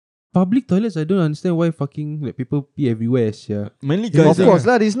public toilets, I don't understand why fucking like people pee everywhere. Yeah. Mainly Of guys. course,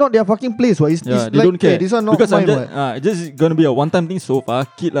 that is not their fucking place. What? It's Yeah, it's they like, don't care. This one not because mine. I'm What? just gonna be a one-time thing. So far,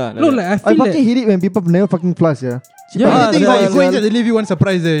 kid lah. No, like I I feel fucking hate it when people never fucking flush. Yeah. Yeah, Anything yeah, you go yeah. inside, they leave you one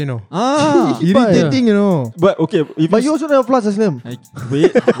surprise there, you know. Irritating, You know. But okay, if But you also never flush, Aslam.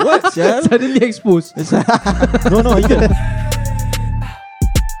 wait, what? Yeah. suddenly exposed. No, you can.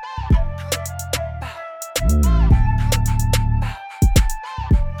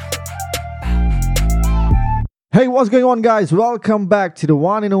 Hey, what's going on, guys? Welcome back to the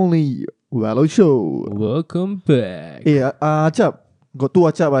one and only Wallo Show. Welcome back. Hey, Achap. Got two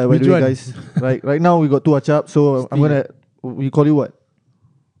Achap, by Which the way, one? guys. Right now, we got two Achap. So I'm gonna. We call you what?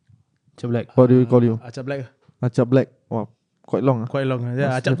 Macam like What do we call you? Acap black. Achap Black. Wow, quite long. Quite long. Must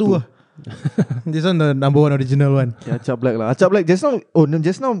Yeah, have acap to. tu lah. This one the number one original one. Yeah, Achap Black lah. Achap Black. Just now. Oh, no,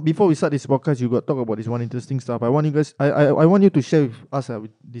 just now before we start this podcast, you got talk about this one interesting stuff. I want you guys. I want you to share with us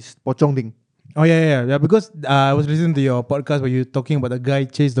with this pocong thing. Oh yeah. Because I was listening to your podcast where you talking about the guy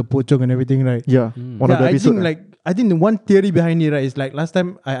chase the pocong and everything, right? Yeah, one of the I episode. think I think the one theory behind it, right, is like last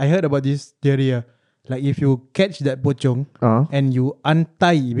time I heard about this theory. Like if you catch that pocong and you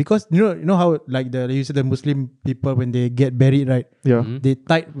untie, because you know how like you said the Muslim people when they get buried, right? Yeah. They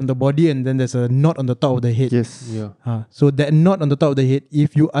tie from the body and then there's a knot on the top of the head. Yes. yeah. So that knot on the top of the head,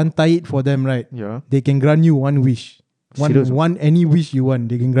 if you untie it for them, right, Yeah. they can grant you one wish. Serious? One any wish you want,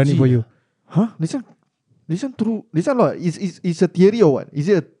 they can grant it for you. Huh? This one true. This one not. It's a theory or what? Is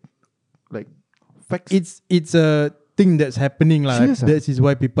it like facts? It's a thing that's happening lah. Serious, That is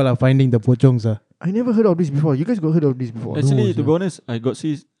why people are finding the pocongs. I never heard of this before. You guys got heard of this before? Actually, to be honest, I got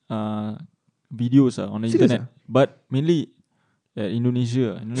see videos on the Serious internet, but mainly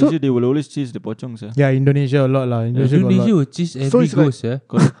Indonesia. Indonesia, they will always chase the pocongs. Yeah, Indonesia a lot lah. Indonesia got a Indonesia lot. will chase So every it's like- ghost, yeah.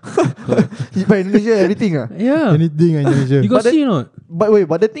 By Indonesia, everything Yeah. Anything in Indonesia. You got But see or not?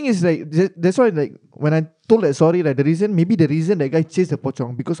 But the thing is like that's why like when I told that story, like the reason that guy chased the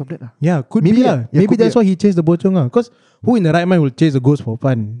pocong because of that. Yeah, could Maybe be lah. yeah, Maybe could be that's why he chased the pocong lah. Cause who in the right mind will chase a ghost for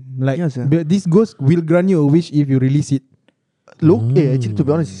fun? Like Yes, yeah. but this ghost will grant you a wish if you release it. Look, actually to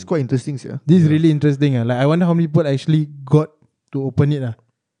be honest, it's quite interesting, yeah. This is really interesting. Like I wonder how many people actually got to open it.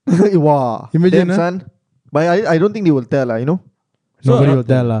 Wow. Imagine, Damn, son. But I don't think they will tell, you know. So, Nobody will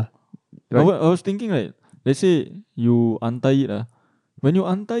tell lah. Right. I was thinking, right? Let's say you untie it. When you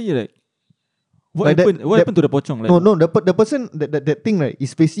untie it, like, what Like that- happened? What that- happened to the pocong? Like, No, the person that thing right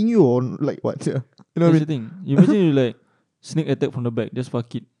is facing you on like what? Yeah. You know what I that's mean? the thing. You imagine you like sneak attack from the back, just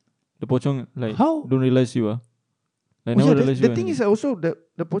fuck it. The pocong like How? don't realize you. Like Oh, never yeah, realize the you. thing and- is also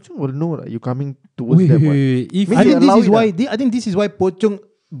the pocong will know that you coming towards Wait, them. What? if Maybe I think allow this is it why. lah. I think this is why pocong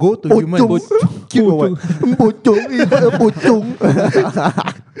go to humans. Cute or what? Pocong is a pocong.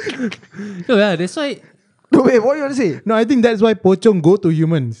 no, yeah, that's why. No, wait, what you want to say? No, I think that's why pocong go to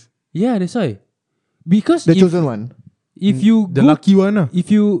humans. Yeah, that's why. Because The if, chosen one. if you The go- lucky one lah.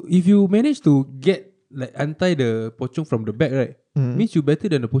 if you manage to get like untie the pocong from the back, right? Means you better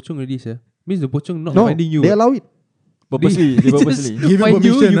than the pocong already, sir. Means the pocong not No, finding you. they allow it. Purposely, they purposely. Just Give you find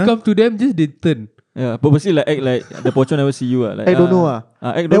you, permission, you huh? come to them, just they turn. Yeah, purposely like act like the pocong never see you. Like, I don't know. Act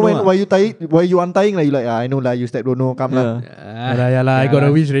Then don't know. when you tie it, while you untying, like you like, I know lah, you step don't know, come lah. Yeah. Yeah lah, I got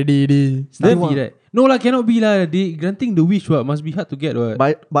a wish ready. Then, Then- right? No lah, cannot be lah. They granting the wish, what? Must be hard to get, what?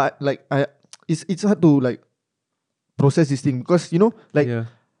 But like it's hard to like process this thing because you know like yeah.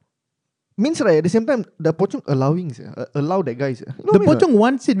 means right at the same time the pocong allowing allow that guy. You know The what I mean, pocong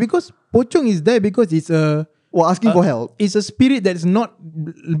wants it because pocong is there because it's a asking for help. it's a spirit that's not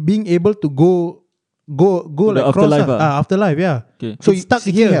being able to go To the like cross afterlife, afterlife. Yeah. Okay. So it's stuck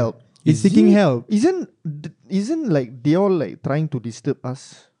seeking here. help. It's seeking help. Isn't like they all like trying to disturb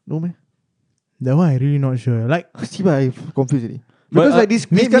us? No man. That one I really not sure. Like See, but I confused already. But, Because like this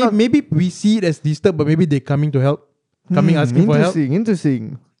maybe, kind of maybe we see it as disturb, but maybe they coming to help, coming asking for help.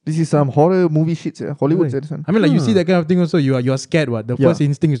 Interesting. This is some horror movie shit. Hollywood. Right. This one. I mean, like you see that kind of thing also. You are scared. What the Yeah. first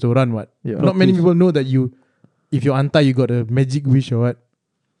instinct is to run. What Yeah. not many people know that if you untie, you got a magic wish or what.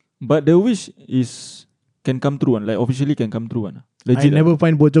 But the wish can come true, like officially can come true. I Legit. never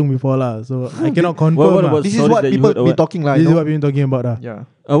find pocong before lah, so I cannot confirm. What lah. about- This is stories what that you people heard or be what? talking like. This is what we've been talking about. Yeah.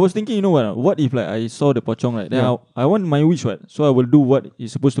 I was thinking, you know what? What if like I saw the pocong, right? Then Yeah. I want my wish, what? So I will do what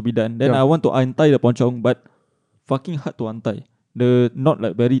is supposed to be done. Then Yeah. I want to untie the pocong, but fucking hard to untie. The knot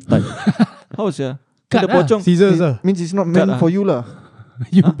like very tight. How yeah? Cut The lah. pocong. Scissors ah. Means it's not meant Cut, for you lah.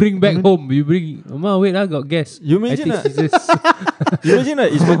 You bring back home. You bring. Mama, wait, I got gas. You I imagine take that? scissors. You imagine that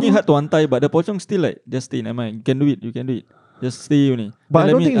it's fucking hard to untie, but the pocong still like just stay. Never mind. You can do it. You can do it. Just stay only. But I Then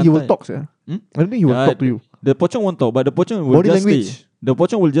let don't me think he will untie. talk, sir. Hmm? I don't think he will Yeah, talk to you. The pocong won't talk, but the pocong will Body just language. stay. The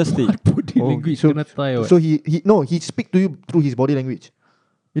pocong will just stay. Body Oh, language so- kena try, what? So he speak to you through his body language.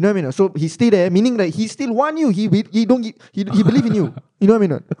 You know what I mean? So he stay there, meaning that he still want you. He believe in you. You know what I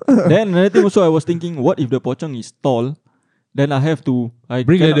mean? Then another thing also I was thinking, what if the pocong is tall? Then I have to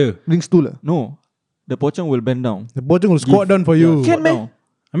Bring cannot- ladder. Bring stool. No, the pocong will bend down. The pocong will squat Give- down for you. yeah, Can squat meh? down.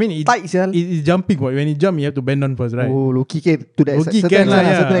 I mean, Tight, sial. it's jumping. But when you jump, you have to bend down first, right? Oh, Loki can to that Loki certain can lah,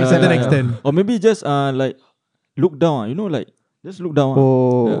 extent, yeah. certain extent. Certain lah. extent. Or maybe just like look down. You know, like just look down.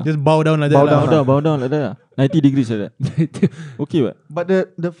 Oh, Yeah. Just bow down like Bow that. lah. Bow down like that. 90 degrees like that. Okay, what? but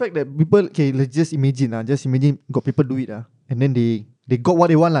the fact that people, okay, let's just imagine got people do it and then they got what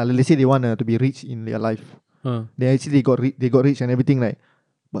they want lah. Let's say they want to be rich in their life. They actually they got rich and everything, like.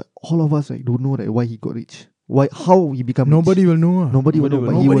 But all of us like don't know that why he got rich. How he become Nobody rich. will know. Nobody will know.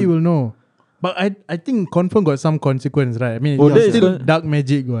 But he Nobody will. will know. But I think confirm got some consequence, right? I mean, Oh, it's that is still con- dark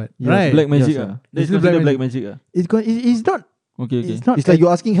magic, what? Yes, Right? Black magic. Yes, That's It's still considered black black magic. It's not. Okay. It's not. It's like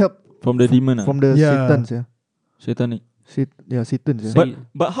you're asking help From the demon. from the Yeah. Satans, yeah. Satanic. Satans. Yeah.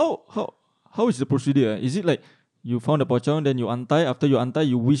 But how is the procedure? Is it like you found the pocong, then you untie? After you untie,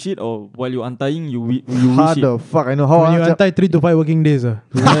 you wish it, or while you untying, you wish How it? the fuck? I know how. When you untie 3 to 5 working days.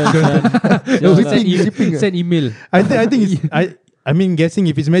 Send email. I think it's I mean guessing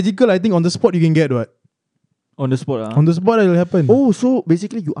if it's magical, I think on the spot you can get what? On the spot. On the spot it will happen. Oh, so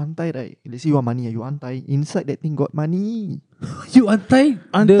basically you untie, right? Let's say you want money, you untie. Inside that thing got money. You untie,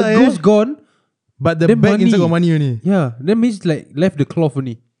 Untie, the ghost gone. But the Then bag money. inside got money only. Yeah, that means like left the cloth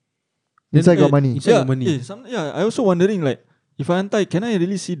only. Inside got money. Inside got money. I also wondering like, if I untie, can I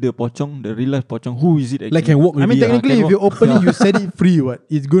really see the pocong, the real life pocong? Who is it actually? Like can walk I mean already, technically can if you walk. open it, you set it free, what?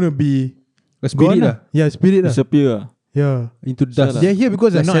 It's gonna be a spirit gone lah, Yeah, spirit lah. disappear. Yeah. into dust. lah. They're here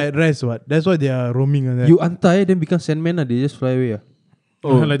because they're Like not at rest, what? That's why they are roaming on that. You untie then become Sandman lah. They just fly away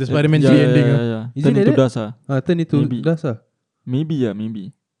Like the Spider-Man 3 yeah, ending. Yeah. Is Turn it like into that? dust. Turn into Maybe. dust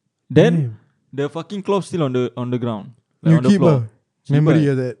Maybe. Then the fucking cloth still on the ground. Like You on the keep floor. memory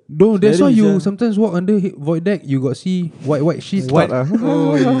of that. No, that's why Scary, you sia. sometimes walk under void deck. You got see white sheets What? on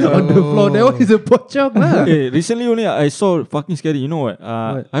the floor. That one is a pocong lah. Hey, recently only I saw fucking scary. You know what?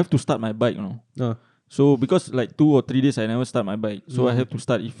 What? I have to start my bike. You know. Uh, So because like 2 or 3 days I never start my bike, so I have to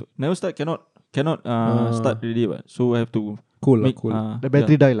start. If never start, cannot start already. But so I have to cool lah, make cool. The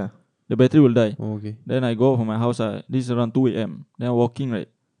battery die lah. the battery will die. Oh, okay. Then I go out from my house. This is around 2 a.m. Then I'm walking right.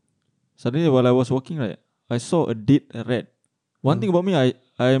 Suddenly while I was walking right, I saw a dead rat. One thing about me, I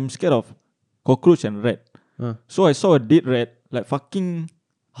am scared of cockroach and rat. So I saw a dead rat, like fucking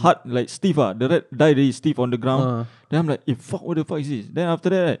hard, like stiff. The rat died really stiff on the ground. Then I'm like, fuck, what the fuck is this? Then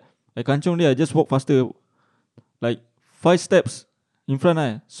after that, right, I kanchong there, I just walk faster. Like 5 steps in front,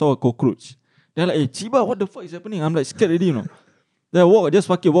 I saw a cockroach. Then I'm like, Chiba, what the fuck is happening? I'm like scared already, you know. Then I walk, just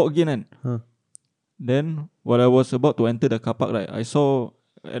fucking walk again. And then while I was about to enter the car park, right, I saw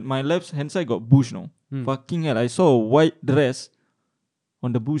at my left hand side got bush, no. Fucking hell, I saw a white dress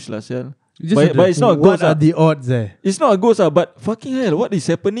on the bush lah, sial. But it's not a What ghost. are the odds there? It's not a ghost, but fucking hell, what is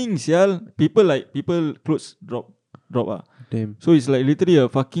happening, sial? People clothes drop. Damn. So it's like literally a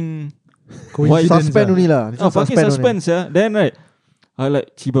fucking Coincidence Suspend ah. only lah. This one fucking suspend suspense, yeah. Then right, I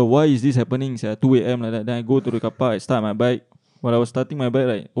like Chiba, why is this happening? 2 a.m. like that. Then I go to the car park, I start my bike. While I was starting my bike,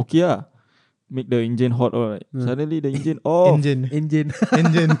 right, okay make the engine hot, all right. Suddenly the engine off. Engine. Engine.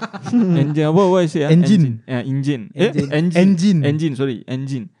 Engine. What I say? Engine. Engine. Engine. Sorry,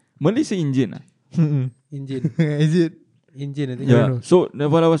 engine. Malay say engine. Engine. Is it? Engine, I think. Yeah. So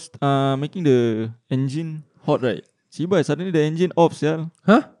while I was making the engine hot, right, Chiba, suddenly the engine off, sial.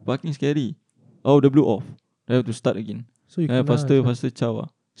 Huh? Fucking scary. Out of the blue off. I have to start again. So you Faster chow.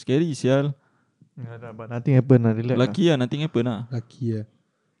 Scary, sial. But nothing happened. Relax. Lucky nothing happen. Lucky yeah.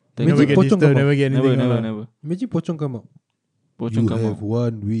 Never get pocong disturbed, come never get anything. Never. Imagine pocong come out. Pocong You come have out.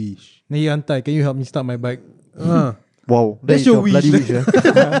 one wish. Then you untie. Can you help me start my bike? Wow. That That's is your bloody wish. wish.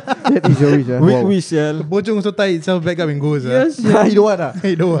 That is your wish. Weak Wow. wish, sial. The pocong also tie itself back up and goes. Yes. You don't want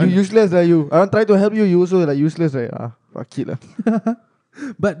I don't want. You useless lah you. I want try to help you. You also like useless right? Fuck it lah.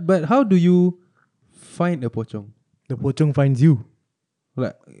 But how do you find a pocong? The pocong finds you.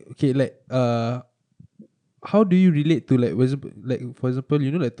 Like okay, like how do you relate to like for example,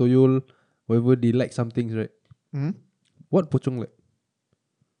 you know like Toyol, whatever they like some things, right? What pocong like?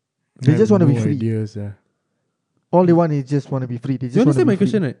 They just want to be No free. ideas, All they want is just want to be free. They just You want to understand be my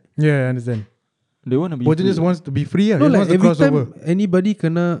question, right? Yeah, I understand. They want to be Pocong free. just wants to be free. No, Just like wants to every cross time over. anybody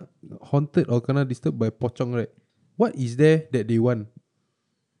kena haunted or kena disturbed by pocong, right? What is there that they want?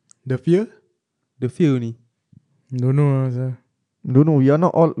 The fear? The fear only. Don't know. Sir. Don't know. We are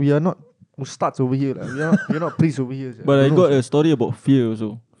not ustads over here. We are not priests over here. But I got a story about fear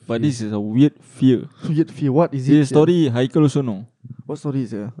also. But this is a weird fear. weird fear. What is it? This story Haikal also know. What story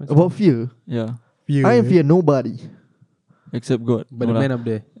is it? About fear? Yeah. Fear. I fear nobody. except God. But No the lah. man up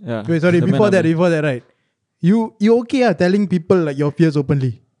there. Yeah. Wait, sorry. The man Before up that, there. right? You okay? Telling people like your fears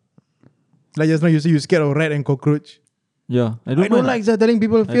openly. Like just now you say you scared of rat and cockroach. Yeah, I don't like telling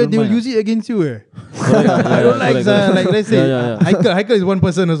people fear. don't They will mind, use it against you. Correct, I don't like like let's say Yeah. Haikal is one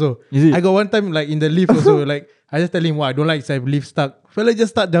person also. Is it? I got one time like in the lift also like I just tell him I don't like if lift stuck. Fella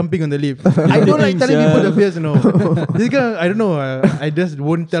just start jumping on the lift. I don't like telling people the fears. This guy I don't know. I just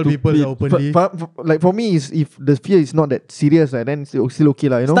won't tell people openly. Like for me, is if the fear is not that serious, then it's still okay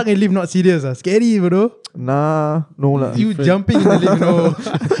lah. You know. Stuck in lift not serious. Scary, bro. Nah, no lah. You jumping in the lift,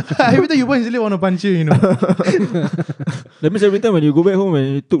 Every time you go easily want to punch you, That means every time when you go back home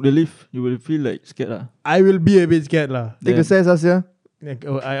and you took the lift, you will feel like scared lah. I will be a bit scared lah. Take a stairs, yeah.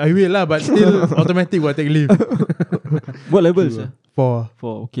 I will lah, but still automatic will take leave. What levels? For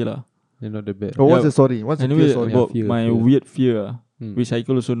Okay lah. You're not the bad. Oh, what's Yeah. the story? What's the Anyway, fear story? about Fear, my fear. weird fear, which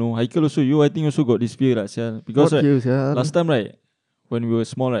Haikal also know. Haikal also, you I think also got this fear lah, sia. Because What right, fears, yeah? last time right, when we were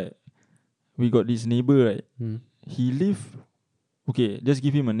small right, we got this neighbor right. He live. Okay, just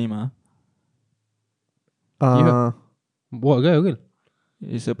give him a name What guy or girl?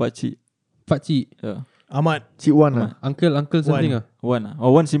 It's a pakcik. Pakcik. Yeah. Ahmad. Cik Wan lah. Uncle something ah. One.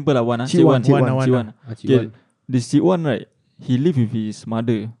 Oh, one simple lah. One. Cik Wan, Cik Wan. Cik Wan. Cik Okay, Wan. this Cik Wan right, he live with his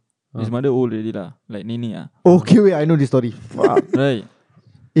mother. His mother old already lah, like Nini Okay, wait, I know this story. Fuck. Right.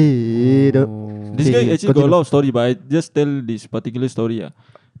 The This Okay, guy actually got a continue. lot of story, but I just tell this particular story.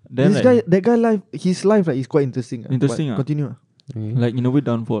 Then this like, guy, that guy life, his life like is quite interesting. Interesting, But Continue. like in a way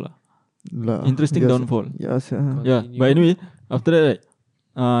downfall lah. Lah. Interesting Yes, downfall. Yes. Yeah, but anyway, after that,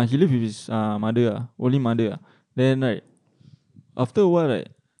 right, he lived with his mother, only mother. Then right, after a while,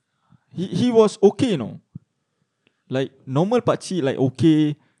 right, he was okay, like normal pakcik, like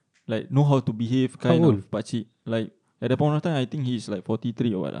okay, like know how to behave kind How old? of pakcik. Like at that point of time, I think he's like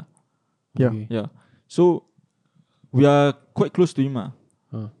 43 or what lah. Yeah. Okay. Yeah, so we are quite close to him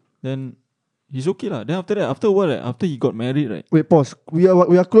Then he's okay lah. Then after that, after a while, right, after he got married, right. Wait, pause. We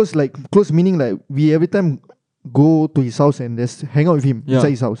are close, like close meaning like we every time go to his house and just hang out with him Yeah.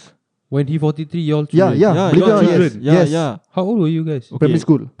 inside his house. When he 43, y'all Yeah, children. yeah. Believe you it or all not, children. yes. Yes. Yeah. How old were you guys? Okay. Primary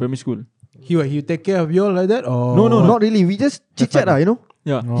school. Primary school. He take care of you all like that or No. Not really. We just chit chat, you know.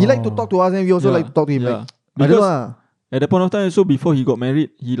 Yeah. He like to talk to us and we also Yeah. like to talk to him. Yeah. Like, I don't know. Because at that point of time, so before he got married,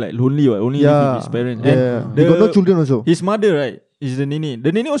 he like lonely, only live Yeah. with his parents. Yeah. And He got no children also. his mother, right, is the nene.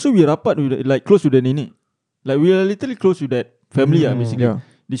 The nene also we rapat with, like close to the nene. Like we are literally close to that family, basically. Yeah.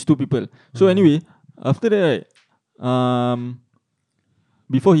 These two people. So anyway, after that, right,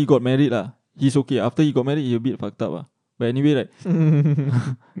 before he got married, he's okay. After he got married, he a bit fucked up. But anyway, right,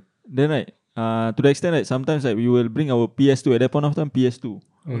 then right, to the extent that sometimes like we will bring our PS2 at that point of time, PS2.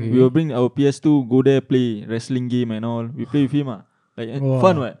 Okay. We will bring our PS2, go there, play wrestling game and all. We play with him, like Wow.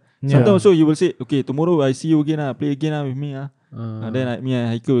 fun, right? Yeah. Sometimes also you will say, okay, tomorrow I see you again, play again with me, then me and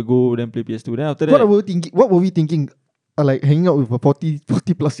Haikal will go then play PS2. Then after that, What were we thinking? Like hanging out with a 40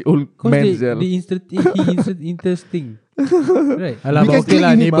 plus year old Cause man. interesting. Right. Alah, We but can okay click lah,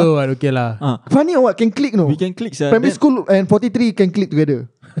 with him, neighbor what, okay lah. Funny or what? Can click no? we can click, Primary then, school and 43 can click together.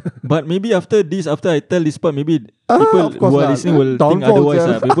 But maybe after I tell this part, maybe Of people course who are lah. listening will think Downfall, otherwise.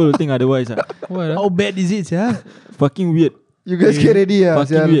 sia. People will think otherwise. What? How bad is it, yeah? Fucking weird. You guys get ready,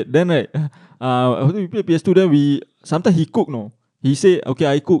 Fucking weird. Then right, after we play PS2, then sometimes he cook, He say, okay,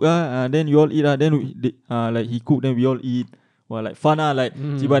 I cook, then you all eat, then like he cook, then we all eat. Well, like fun, like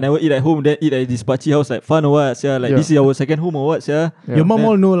Ciba never eat at home, then eat at this pakcik house, like fun or what, like this is our second home or what, Yeah. Your mom Then-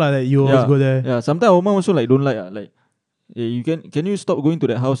 all know lah that you always go there. Yeah, sometimes our mom also like don't like, like, hey, you can you stop going to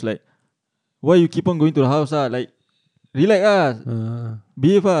that house, like, why you keep on going to the house, like, relax,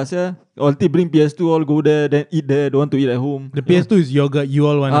 behave, Ulti bring PS2, all go there, then eat there, don't want to eat at home. The PS2 is yogurt, you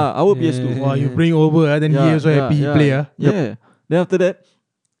all want. Our PS2. Wow, you bring over, then he also happy he play. Yeah. Then after that,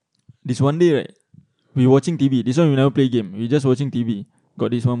 this one day, right, we watching TV. This one we never play game. We just watching TV.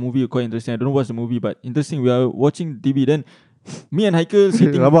 Got this one movie quite interesting. I don't know what's the movie, but interesting. We are watching TV. Then me and Haikal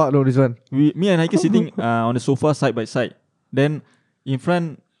sitting. Rabak no, this one. Me and Haikal sitting on the sofa side by side. Then in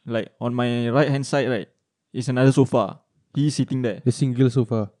front, like on my right hand side, right, is another sofa. He's sitting there. The single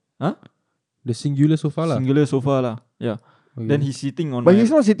sofa. Huh? The singular sofa lah. Singular sofa lah. Yeah. Okay. Then he's sitting on But my. he's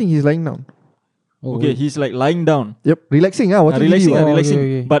not sitting, he's lying down. Oh, Okay, he's like lying down. Yep, relaxing, watching relaxing, TV. relaxing.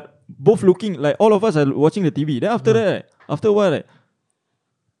 okay. But both looking like all of us are watching the TV. Then after that, right, after a while, right,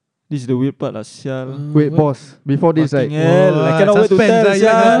 this is the weird part, sial. Wait, pause. Before this, Fucking right? hell, I cannot wait to tell,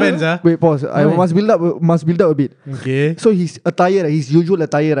 sial. Wait, pause. I Why? must build up a bit. Okay. So his attire, his usual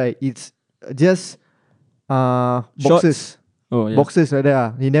attire, right? It's just boxes. Oh yeah. Boxes like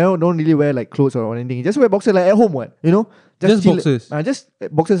that. He never don't really wear like clothes or anything. He just wear boxes like at home, what? You know? Just chill. boxes? Just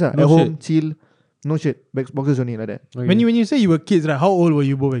boxes at No home, chill. No shirt. Boxers only like that. Okay. When you say you were kids, right? How old were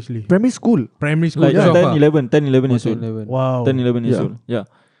you both actually? Primary school. Primary school. Like Yeah. 10, 11 years old. 11. Wow. 10, 11 years Yeah. old. Yeah.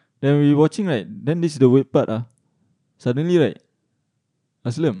 Then we watching, right? Then this is the weird part. Suddenly, right?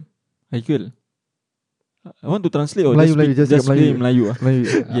 Aslam, Haikal. I want to translate or Melayu, just, just just cakap play Melayu. Melayu.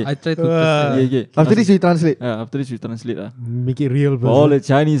 Melayu. I try to Yeah, yeah. After this we translate. After this we translate. Make it real. For all the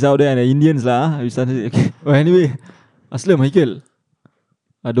Chinese out there and the Indians lah, we translate. Okay. Well, anyway, Aslam, Haikal.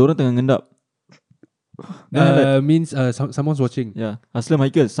 Ada orang tengah ngendap. Then I like, means someone's watching. yeah, Aslam,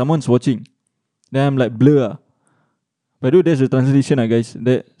 Haikal, someone's watching. Then I'm like blur. By the way, there's a translation guys.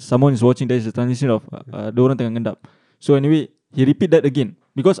 That someone is watching. There's a translation of ada orang tengah ngendap. So anyway, he repeat that again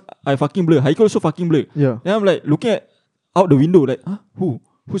because I fucking blur. Haikal also fucking blur. Yeah. Then I'm like looking at out the window like,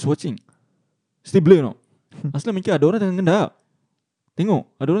 who's watching? Still blur no. Aslam mikir ada orang tengah ngendap. Tengok,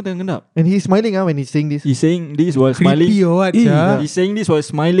 ada orang tengah ngendap. And he's smiling when he's saying this. He's saying this while creepy smiling. or what? Yeah. He's saying this while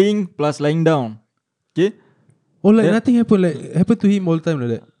smiling plus lying down. Okay? Oh, like Yeah. nothing happened. Like happened to him all the time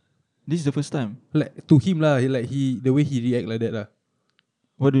like that. This is the first time. Like to him lah. The way he react like that lah.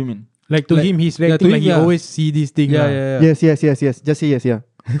 What do you mean? Like to Like- him, he's yeah, reacting to like him, he yeah. always see this thing. Yeah, lah. yeah, yeah. Yes. Just say yes, yeah.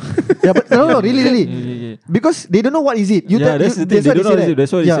 Yeah, but no, really. Yeah. Because they don't know what is it. That's the thing. They don't know what it is.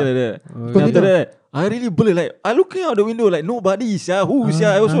 That's why they Yeah. say like that. Oh, Then after yeah. that, I really blur. Like I looking out the window like nobody is who is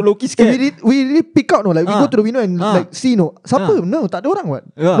I also low-key And scared. we really pick out, no, like we Ah. go to the window and Ah. like see, no, siapa? Ah. No, tak ada orang, what?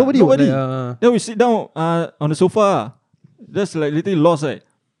 Yeah, Nobody. nobody. Like, Then we sit down on the sofa. Just like literally lost right.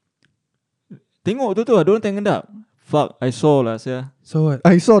 Tengok tu ada orang tengah ngendap. Fuck, I saw lah saya. so what?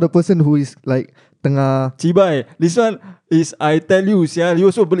 I saw the person who is like tengah. Cibai. This one is I tell you sia. You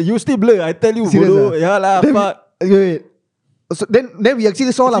also blur. You still blur. I tell you Serious bodoh. ah? Ya lah Then fuck. Wait. So then we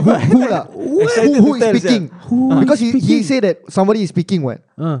actually saw lah who lah Excited who to is tell, speaking because he said that somebody is speaking, what?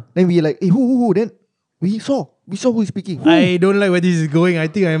 Then we like who then we saw who is speaking. I don't like where this is going. I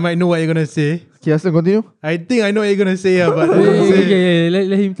think I might know what you're gonna say. Okay, Aslam, continue. I think I know what you're gonna say, but I Wait, won't say. okay,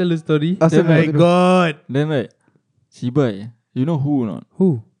 let him tell the story. Aslam, Oh my continue. god. Then right, Cibai. You know who or not?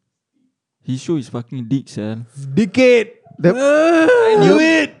 Who? He show his fucking dick, sia. Decade. That- I knew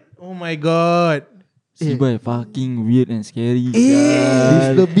it. Oh my god. Cibai fucking weird and scary.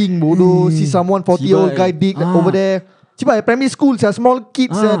 Disturbing bodoh. See someone 40-year-old guy dick over there. Cibai, primary school, small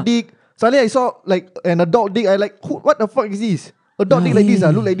kids dick. Suddenly I saw like an adult dick. I like, what the fuck is this? Adult dick like this,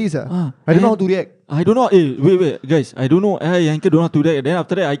 look like this. I don't know how to react. I don't know. Wait, guys. I don't know. I don't know how to react. Then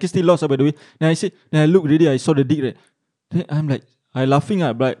after that, I still lost. By the way, then I look ready. I saw the dick. Right? Then I'm like, I laughing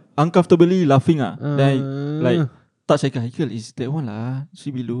but uncomfortably laughing Then I like touch Haikal. Is that one lah?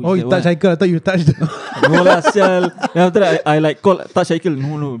 See below. Oh, you touch Haikal. I thought you touched. No lah, sial. Then after that, I like call touch Haikal.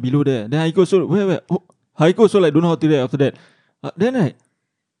 No, below there. Then Haikal also where? Oh, Haikal also like don't know how to react after that. Then right,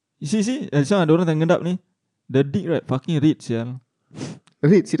 you see, ada orang tengah ngendap ni. The dick right, fucking red sial.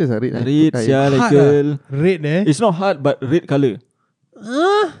 Red, serious red. Red sial, Haikal. Red It's not hard, but red color.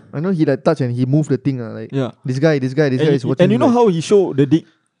 I know he like touch and he moved the thing like. Yeah. This guy is watching. And you know like, how he show the dick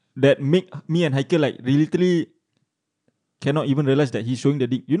that make me and Haikal like literally cannot even realize that he's showing the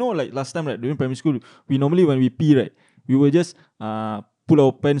dick. You know, like last time, right, during primary school, we normally when we pee, right, we will just pull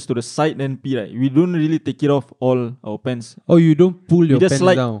our pants to the side then pee, right. We don't really take it off all our pants. Oh, you don't pull your We just pants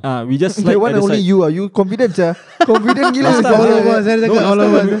slide down. we just okay, slide one at the only side. you are. You confident, sir? Confident gila. Last time, all of us. All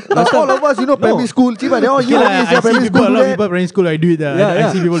of us. All of us, you know, primary school. Cibai, they all you Okay, only I sia, see primary people, school. a do lot of that. people primary school I do it.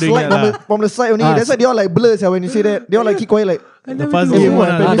 I see people doing Slide that. from the side only. That's why they all like blur, sir, when you say that. They all like keep quiet like. The first do game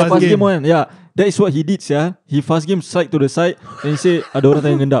that. one. The fast game one. Yeah. That is what he did, yeah. He fast game side to the side and he say ada orang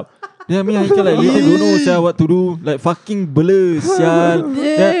tengah ngendap. Then me and Haikal like don't know sia what to do. Like fucking blur sial.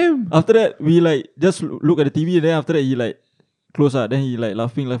 Then after that we like just look at the TV. Then after that he like close Then he like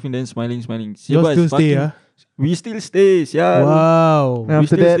laughing then smiling. You Siapa still is stay, fucking- We still stay, sial. Wow. And We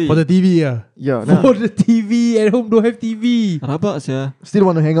after still that, stay. For the TV, yeah, For the TV at home don't have TV. Rabak sia. still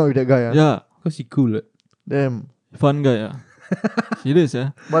want to hang out with that guy. Yeah. Cause he cool. Damn. Fun guy, yeah. Serious,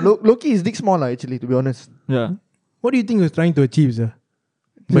 yeah. But Loki is dick small actually, to be honest. Yeah. What do you think he was trying to achieve, sir?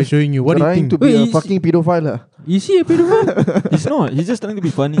 By showing you. What do you Trying think? to be Wait, a is- fucking pedophile lah. Is he a pedophile? He's not. He's just trying to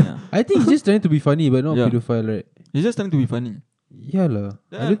be funny. I think he's just trying to be funny, but not Yeah. pedophile, right? He's just trying to be funny. Yeah lah.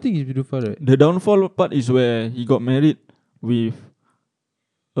 I don't think he's pedophile, right? The downfall part is where he got married with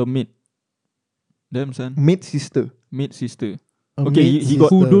a maid. Damn son. Maid sister. Maid sister. A Okay, maid he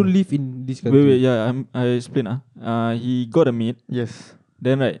got- Who sister. don't live in this country. Wait, yeah, I explain. He got a maid. Yes.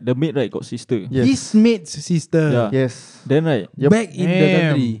 Then right, the maid right got sister. Yes. His mate's sister. Yeah. Yes. Then right, Yep. Back in the Damn.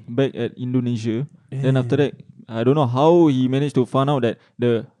 country. back at Indonesia. Then after that, I don't know how he managed to find out that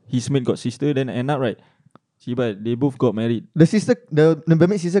his maid got sister. Then end up right, but they both got married. The sister, the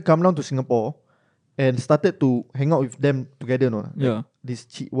maid sister come down to Singapore, and started to hang out with them together. No, Yeah. This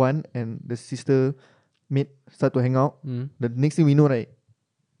Cik Wan and the sister mate start to hang out. Mm. The next thing we know, right,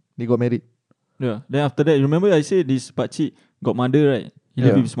 they got married. Yeah. Then after that, remember I said this pakcik got mother, right? He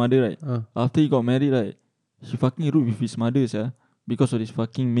lived with his mother, right? After he got married, right, he fucking rude with his mother, because of this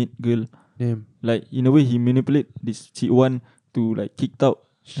fucking maid girl. Damn. Like in a way, he manipulate this Cik Wan to like kicked out.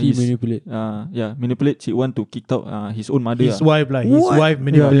 She manipulate. Manipulate Cik Wan to kicked out his own mother. His wife lah. His What? wife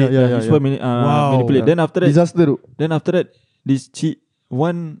manipulate. His wife Wow. manipulate. Yeah. Then after that, Disaster. then after that, this Cik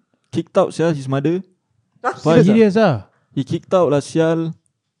Wan kicked out his mother. Serious ah. He kicked out lah sial.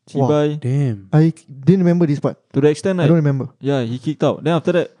 Cibai. Damn. I didn't remember this part. To the extent I like, don't remember. yeah, he kicked out. Then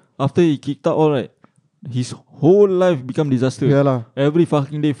after that, after he kicked out, all right, his whole life become disaster. Yeah lah. Every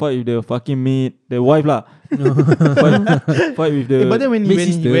fucking day fight with the fucking maid, the wife lah. fight with the. But then when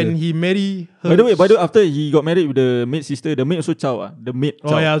maid sister. when he marry her, By the way, after he got married with the maid sister, the maid also chow. The maid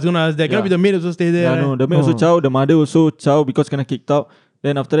chow. oh yeah, I was gonna ask that. Cannot Yeah. be the maid also stay there. Yeah, no, the maid also chow. The mother also chow because kena kicked out.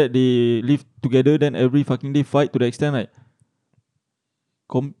 Then after that, they live together. Then every fucking day fight to the extent like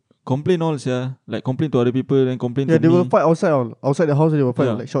complain all, like complain to other people, then complain Yeah, to they me. will fight outside the house. They will fight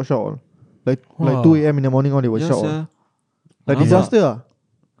Yeah. like shout all. Like Wow. 2 a.m. in the morning all they will Yeah, shout all. sia. Like Rabak. disaster.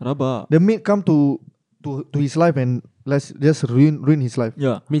 Rabak. The maid come to his life and let's just ruin his life.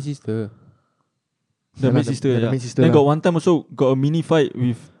 Yeah, Maid sister. the Yeah maid lah, sister. the Yeah. maid sister Then lah. got one time also got a mini fight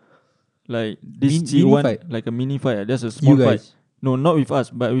with like this Mini G1, fight? like a mini fight. Just a small You fight. guys. No, not with us,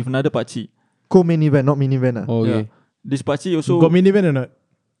 but with another pakcik. Co-main event, not minivan. Oh, okay. Yeah. This pakcik also. Got minivan or not?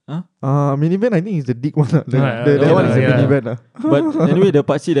 Minivan, I think is the dick one. The, Yeah, the, yeah, that one is the yeah. minivan. But anyway, the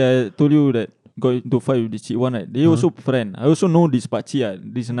pakcik that I told you that got into fight with this Cik1, right? They also friend. I also know this pakcik.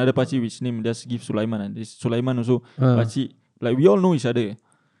 This another pakcik which name just give Sulaiman. This Sulaiman also pakcik. Like we all know each other.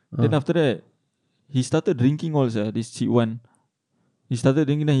 Then after that, he started drinking all, this Cik1. He started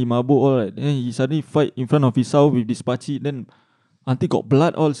drinking, then he mabuk all, right? Then he suddenly fight in front of his house with this pakcik. Then until got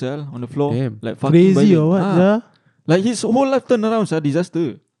blood all, on the floor. Damn. Like fucking Crazy violent. or what? Yeah. Like his whole life turned around,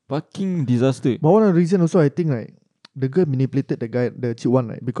 disaster. Fucking disaster. But one of the reason also, I think, right, the girl manipulated the guy, the Cik Wan,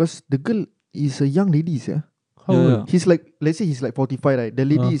 right? Because the girl is a young lady, How Yeah, old? yeah. He's like, let's say he's like 45, right? The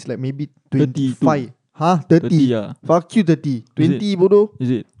lady is like maybe 32. 25. Huh? 30. 30, yeah. Fuck you, 30. 20, Is bodoh. Is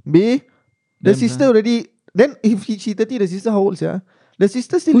it? B. The Damn, sister already. Then if she 30, the sister how old, yeah? The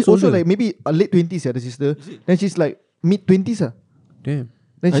sister still Who's also older? like maybe late 20s, yeah, the sister. Is it? Then she's like mid 20s, Damn.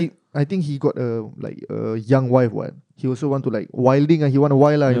 Then I think he got a like a young wife. What he also want to like wilding. He want a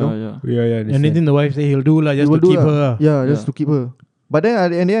wild, you know. Yeah. Yeah. Anything the wife say he'll do lah, He just will to do keep lah. her. Ah. Yeah, just Yeah. to keep her. But then at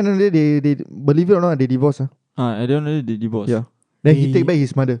the end of the day, they believe it or not, they divorce. I don't know the divorce. Yeah. Then he He- take back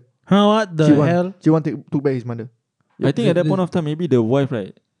his mother. Huh? What the hell? Cik Wan took back his mother. I think at that point of time, maybe the wife,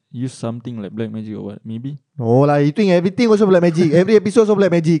 right, use something like black magic or what? Maybe. No lah, you think everything also black magic. Every episode also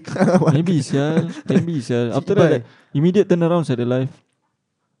black magic. Maybe, sia. After that, like, immediate turnaround at the life.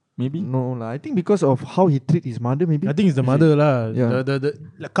 Maybe. No lah, I think because of how he treat his mother, maybe. I think it's the mother lah. Yeah. The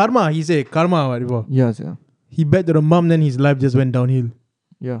like karma. He say karma. What before? Yes, yeah. He bet to the mom, then his life just went downhill.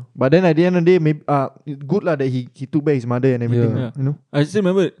 Yeah. But then at the end of the day, maybe it's good lah that he took back his mother and everything. Yeah. lah, you know. I still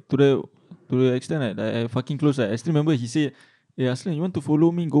remember to the extent that I fucking close. Right, I still remember he said, "Hey Aslan, you want to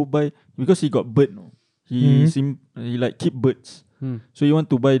follow me? Go buy," because he got bird. No, he like keep birds. So you want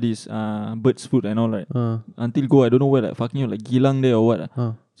to buy this birds food and all, right? Until go, I don't know where, like fucking like Gilang there or what.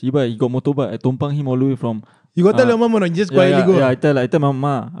 So he got motorbike. I tumpang him all the way from. You got tell your mom or not? You just quietly go. Yeah, I tell my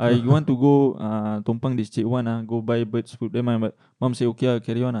mama, I want to go tumpang this Cik Wan, go buy birds food. Then my mom say okay,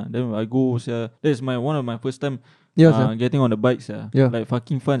 carry on. Then I go. That's one of my first time getting on the bikes. Yeah. Like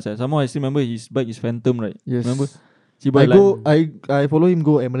fucking fun. Somehow I still remember his bike is Phantom, right? Yes. Remember? I follow him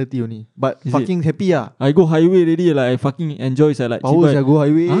go Admiralty only. But Is fucking happy I go highway already, like I fucking enjoy. Like Power sia go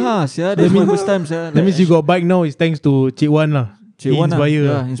highway. that's my first time. That means you got bike now is thanks to Cik Wan lah. Cik Wan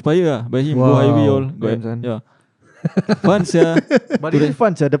inspire by him. Go Wow. highway all. Damn, son. Yeah. Fun, But it's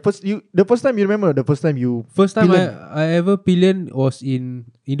fun, sir. The first time you remember, the first time you First time pillion. I ever pillion was in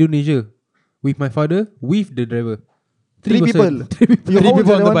Indonesia with my father with the driver. Three person. people. Three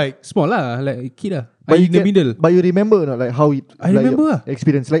people on the bike. Small lah, like a kid lah. But I you in the can- middle. But you remember or not, like how it I like remember your lah.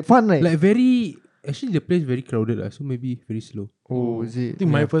 experience. Like fun, right? Like very actually the place very crowded lah, so maybe very slow. oh, is it? I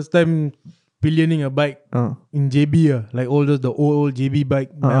think my first time pillioning a bike in JB like all those the old JB bike.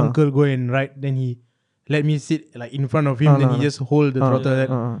 My uncle go and ride, then he let me sit like in front of him, then he just hold the throttle that.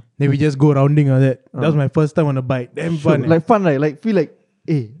 Then we just go rounding like that. That was my first time on a bike. Damn fun. Like fun, right? Like feel like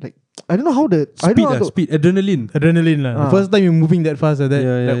like I don't know how the I don't Speed know how lah, to, speed, adrenaline. Adrenaline lah. The first time you moving that fast like that,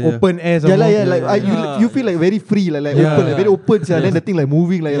 Yeah, like yeah. open air. Yeah, some like more. you feel like very free, like Yeah. open, like very open. Then the thing like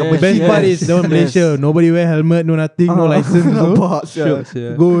moving like a Yes, The best machine. part is that one Malaysia. Nobody wear helmet, no nothing, no license. So Nampak, sia. Shiok sia.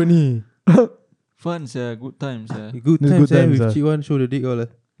 go ni. Fun, yeah. Good times, yeah. Good It's times, good times, with Chiwan show the dick all.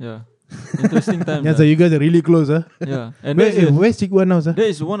 Yeah. Interesting times. Yeah, so you guys are really close, huh? Yeah. And Where's Chick One now, sir? that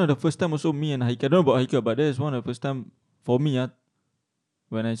is one of the first time also me and Haika. I don't know about Haika, but that is one of the first time for me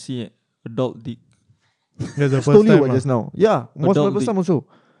when I see adult dick. That's the Just first told you time. what just now. Yeah, was my Adult first dick. time also.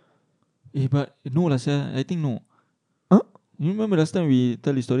 But no lah, sir. I think no. Huh? You remember last time we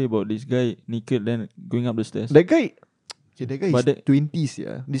tell the story about this guy naked then going up the stairs? That guy, that guy But is that- 20s,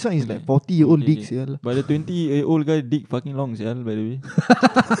 yeah. This one is Okay. like 40-year-old Okay, dicks, yeah. But the 20-year-old guy dick fucking long, yeah, by the way.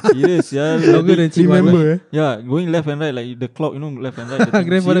 Serious, yeah. Longer than Chick Wan. Remember, eh? Yeah, going left and right like the clock, left and right. the thing.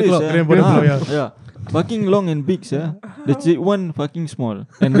 Grandfather Serious, clock, yeah. grandfather clock, yeah. Yeah. Fucking long and big, yeah. The Chick One fucking small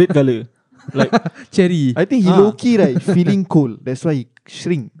and red color. Like Cherry. I think he Ah. low-key, right, feeling cold. That's why he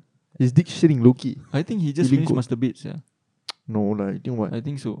shrink. His dick shrink low-key. I think he just Really finished good. masturbates, yeah. No lah, I think what? I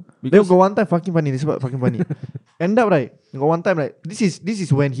think so. Then Because got one time fucking funny. This is what fucking funny. End up right. Got one time right. This is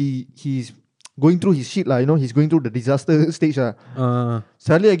when he's going through his shit lah. You know, he's going through the disaster stage lah.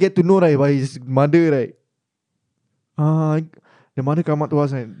 Suddenly I get to know right by his mother right. The mother come up to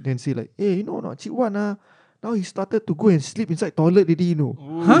us and then say like, hey, you know not Chick Wan now he started to go and sleep inside toilet already, you know.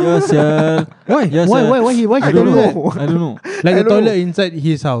 yes, yeah. Why? Yes, Why yeah. why I he don't do that? know. I don't know. Like I the don't toilet know. inside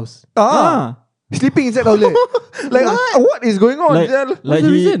his house. Sleeping inside toilet. Like what is going on? Like, Zel? like the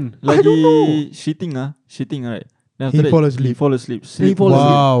he, reason? like I don't he know. shitting right. Then He after that, fall asleep. He fall asleep. He fall asleep.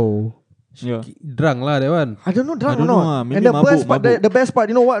 Wow. Yeah. Drunk lah that one. I don't know, drunk I don't or not. know, maybe And the mabuk, best part, mabuk. the best part,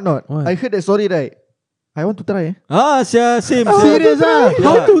 you know what not? What? I heard that story right. I want to try. Same. Serious ah? Yeah.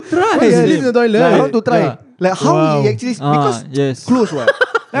 How to try? Yeah, Sleep in the toilet. Like, I want to try. Yeah. Like how Wow. he actually because Yes. close what.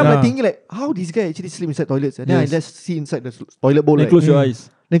 Then I'm Yeah. like thinking like how this guy actually sleep inside toilets. And then I Yes. just see inside the toilet bowl. Then Like, close your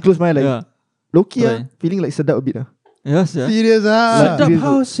eyes. Then close my eye, like Yeah. low-key Right. feeling like sedap a bit. Yes, yeah. Serious ah? Sedap serious.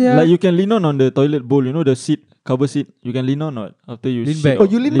 house, yeah. Like you can lean on the toilet bowl, you know the seat, cover seat. You can lean on or after you Lean shit back. out.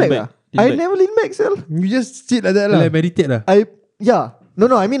 Oh, you lean back? I never lean back, sir. You just sit like that lah. Like meditate lah.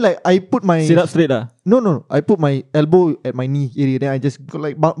 No, I mean like I put my Sit up straight No, I put my elbow at my knee area. Then I just go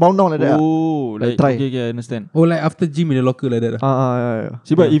like bound down like that. Oh, like try. okay, I understand. Oh, like after gym in the locker like that. Yeah.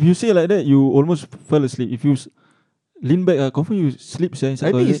 See, but if you say like that, you almost fell asleep. If you lean back, confirm you sleep inside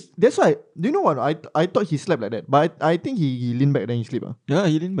I think toilet. that's why. Do you know what? I thought he slept like that, but I think he leaned back then he sleep. Yeah,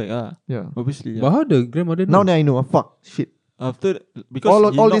 he lean back. Yeah. Obviously. But Yeah. how the grandmother Now know? then I know. Fuck shit. After because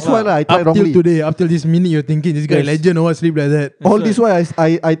All this while I tried Up till wrongly. today, up till this minute, you're thinking this guy Yes. legend or what sleep like that. All this while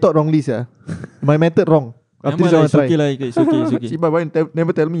I thought wrongly, sir. My method wrong. After this I it's try. okay lah. It's okay. It's okay. See, but why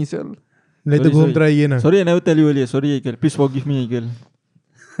never tell me, sir? Later go home Sorry. try again. Sorry, I never tell you earlier. Sorry, Aikal. Please forgive me, Aikal.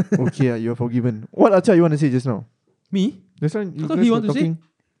 Okay, you're forgiven. What Acha you want to say just now? Me? Just now you thought guys he were want to say. talking.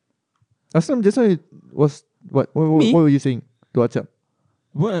 Aslam just now it was what? Me? What were you saying to Acha?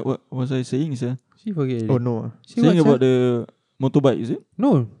 What was I saying, sir? She forget. Oh no. She Saying what, about sia? the motorbike, is it?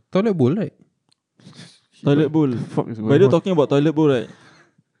 No, toilet bowl, right? Toilet bowl. Fuck is By going the on? talking about toilet bowl, right?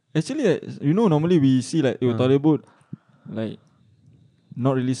 Actually, like, you know, normally we see like your toilet bowl, like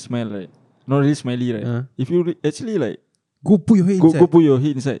not really smell, right? Not really smelly, right? If you actually like Go put your head go inside. put your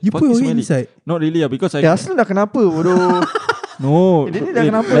head inside, You put fucking your head smelly. inside. Not really, because I Aslam dah kenapa bodoh? no. Dia ni dah wait,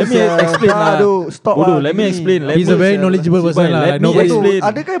 kenapa? let me sia? explain Dah, lah. aduh, stop Bodoh, lah. let me Gini. explain. Let He's me a very sia. knowledgeable person Sibai, lah. let Like me nobody. explain.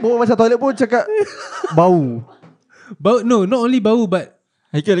 Ada kan bawa pasal toilet pun cakap bau. Bau, no, not only bau, but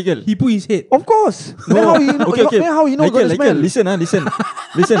Haikal. he put his head. Of course. Then how you know? Okay. Then how you know got the smell? Listen.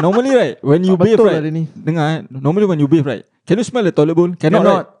 Listen. Normally, right, when you bathe, Betul lah right, dia ni. dengar. Normally when you bathe, right, can you smell the toilet bowl?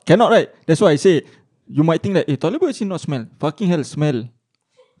 Cannot, right? That's why I say you might think that toilet bowl actually not smell. Fucking hell, smell.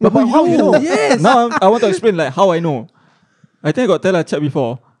 But how you know? Yes. Now I want to explain like how I know. I think I got tell a chat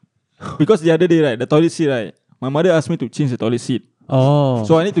before. Because the other day, right, the toilet seat, right, my mother asked me to change the toilet seat. Oh.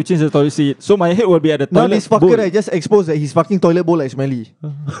 So I need to change the toilet seat. So my head will be at the Now toilet this fucker bowl. right just exposed that his fucking toilet bowl like smelly.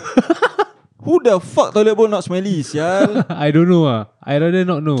 Who the fuck toilet bowl not smelly, sial? I don't know. I rather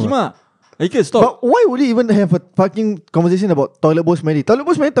not know. Kima. Okay, stop. But why would you even have a fucking conversation about toilet bowl smelly? Toilet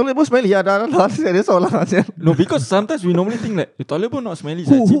bowl smelly. Yeah, that's all lah. No, because sometimes we normally think that the toilet bowl not smelly.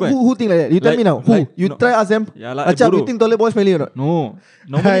 Who think like that? You tell Like- me now. Who? like- You no. try ask them. Yeah lah, Acham, bodoh. you think toilet bowl smelly or not? No.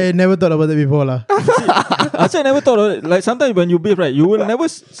 Normally, I never thought about that before lah. actually I never thought of it. Like sometimes when you bathe, right, you will never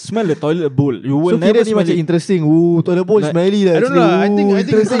smell the toilet bowl. You will So never kira ni smell macam it. interesting. Ooh, toilet bowl Like- smelly lah. I don't actually. know lah. I think- Ooh, I think-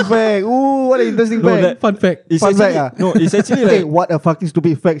 interesting fact. Ooh, what an interesting No, fact. that- Fun fact. It's Fun actually, fact, no, it's actually Okay, like what a fucking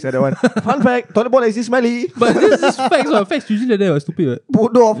stupid fact that one. Fun fact, toilet bowl actually smelly. But this is facts. Facts usually like that. Stupid.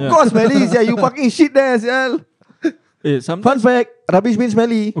 What? Bodoh, of Yeah. course smelly. Yeah, you fucking shit there, sial. sometimes. Fun fact, rubbish bin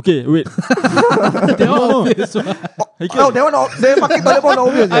smelly. Okay, wait. They're No, all no. obvious. Haikal. Oh, that one, they fucking toilet bowl not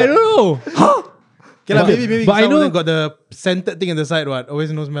obvious. I don't know. Okay lah, But- maybe but I some of know- them got the scented thing on the side. What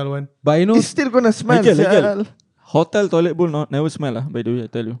always no smell one. But I know. It's still gonna smell, Haikal. sial. hotel toilet bowl never smell by the way, I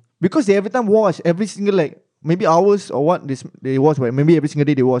tell you. Because they every time wash, every single like maybe hours or what they wash, right? Maybe every single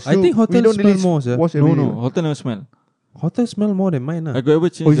day they wash. I think hotel smell more, sir. Wash every No, day. hotel never smell. Hotel smell more than mine. I got ever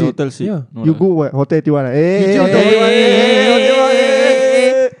change the hotel seat. Yeah. No, You go what? Hotel Tijuana.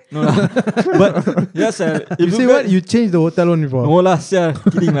 No lah. But yes, sir. You say what? You changed the hotel one before. No lah, sir.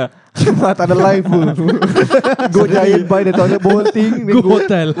 Kidding lah. Cuma tak ada life pun. Go Giant buy the toilet bowl thing. Then Go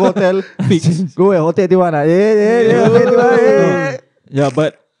hotel. Go hotel. Fix. Go Hotel Tijuana. Hotel Tijuana. Yeah,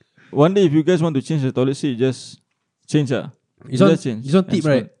 but one day if you guys want to change the toilet seat, just change It's on, just change. it's on tip,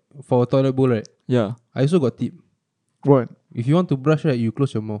 And right? For toilet bowl, right? Yeah. I also got tip. What? If you want to brush, right, you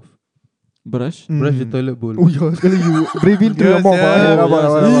close your mouth. Brush. Brush the toilet bowl. Oh yeah, sekali you breathe in through your Yes, mouth. yeah. Rabak.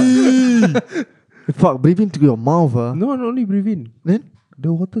 Fuck, breathe in through your mouth. No, not only breathe in. Then? The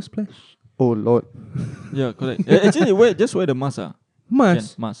water splash. Oh lord. Yeah, correct. Actually, just wear the mask.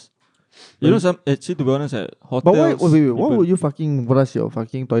 Mask. Mask. You know, actually, to be honest, hotels. But why? Wait, why people- would you fucking brush your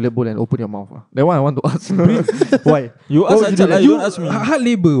fucking toilet bowl and open your mouth? That one I want to ask. Why? You Why ask would you do Ajal lah, that? you don't ask me. Hard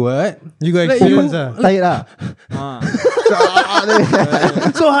labor, what? You got Like experience you- ah. Tight lah. Ah.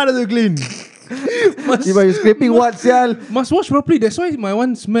 So hard to clean. If you scraping what, sial? Must wash properly. That's why my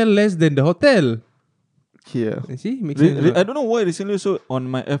one smell less than the hotel. Yeah. You see? Makes sense. I don't know why recently also on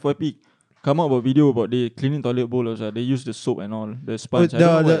my FYP come out a video about they cleaning toilet bowl also. They use the soap and all, the sponge. I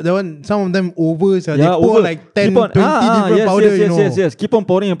don't know why. The one, some of them over, so they Yeah, pour over. like 10, Keep on- 20 different yes, powder, yes, you know. yes. Keep on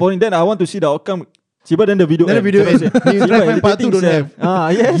pouring and pouring. Then I want to see the outcome. Ciba then the video. Then the video Ciba end. say, You "Ciba, try find part irritating, two, don't sia."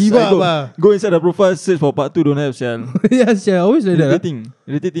 have. Yes. Give I up, ah. go inside the profile, search for part 2, don't have, sial. Yes, yeah, always like that.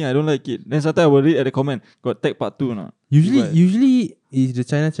 Irritating. I don't like it. Then sometimes I will read at the comment. Got tag part 2 no? Usually is the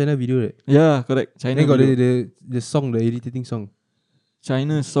China video, right? Yeah, correct. China Then got video. the song, the irritating song.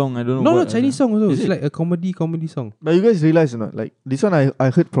 China song. I don't know. No, what, not Chinese song also. Is It's it? like a comedy song. But you guys realize or not? Like this one, I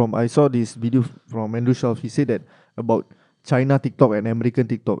heard from. I saw this video from Andrew Shelf. He said that about China TikTok and American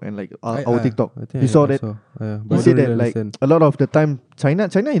TikTok and like our TikTok. I think You saw that? but He I said don't that really like understand. a lot of the time China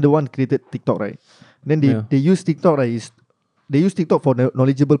is the one created TikTok, right? Then they use TikTok, right? They use TikTok for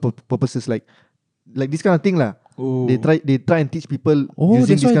knowledgeable purposes, like this kind of thing lah. Oh. They try and teach people Oh,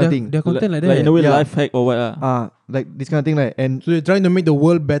 using that's this why kind of thing. their content like that. Like in a way, Yeah. life hack or what Like this kind of thing, right? And So they're trying to make the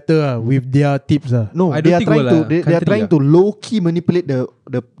world better with their tips. no, I they don't are think trying will to lah. they are Country trying lah. to low key manipulate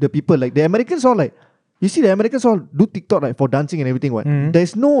the people. Like the Americans all like. You see, the Americans all do TikTok like for dancing and everything. What? Mhm.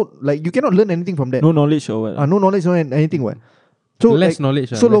 There's no like you cannot learn anything from that. No knowledge or what? No knowledge, no anything. What? So Less like, knowledge.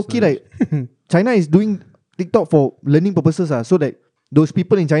 so less low key knowledge. like China is doing TikTok for learning purposes. So that those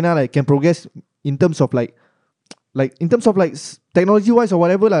people in China like can progress in terms of like in terms of like technology wise or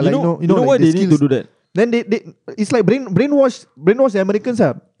whatever lah. Like you know like why the they need to skills. do that? Then they it's like brainwash the Americans.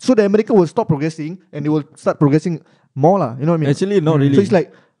 So the American will stop progressing and they will start progressing more lah. You know what I mean? Actually, not really. So it's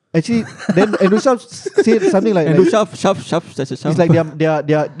like actually then Andrew Sharp said something like, and do like sharp. it's like they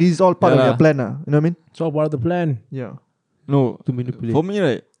are this is all part of Yeah. their plan. You know what I mean? It's all part of the plan. Yeah. No, To manipulate. for me,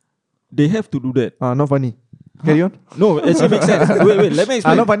 right, they have to do that. Not funny. Carry on. No, actually makes sense. Wait, let me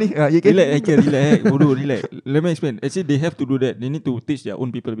explain. Not funny. You can. Relax. Bodoh, relax. Let me explain. Actually, they have to do that. They need to teach their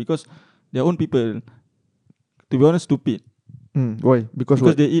own people because their own people, to be honest, stupid. Why? Because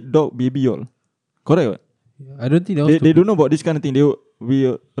what? They eat dog, baby all. Correct what? I don't think They don't know about this kind of thing. They we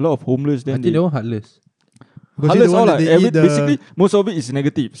a lot of homeless. I Then think they were heartless. Because Heartless the one all that like, they eat the- basically most of it is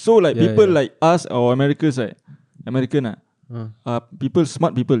negative. So like Yeah, people yeah. like us or Americans, right? American people,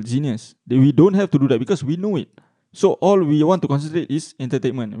 smart people, genius. We don't have to do that because we know it. So all we want to concentrate is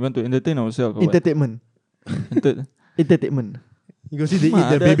entertainment. We want to entertain ourselves. or what? Entertainment. Enter- Entertainment. You go see they eat Mak,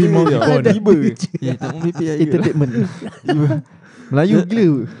 the ada baby ada mouth dia. before. Tiba. Tak mau pipi air ke? Entertainment. Melayu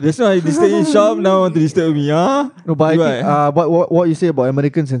gila. That's why they stay in shop now want to disturb me. No, but I You think right. what you say about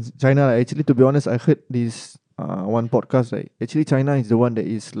Americans and China, like, actually to be honest, I heard this one podcast, right? Actually China is the one that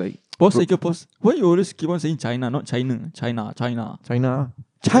is like Pause, pause. Why you always keep on saying China, not China? China.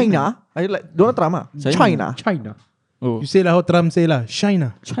 China. I like Donald Trump. China. China. Oh, You say lah how Trump say lah.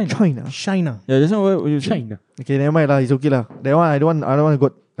 China. China. China. Yeah, that's not what you say. China. Okay, never mind lah. It's okay lah. That one I don't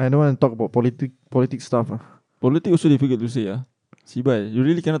want to talk about politics stuff. Politics also difficult to say. Sibai, you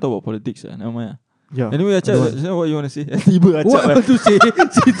really cannot talk about politics. Never mind. Yeah. Anyway, Acap, I don't that's not what you want to say. Tiba What I Acap. want to say?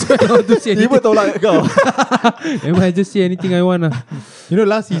 I want to say Tiba anything. tolak kau. I just say anything I want. You know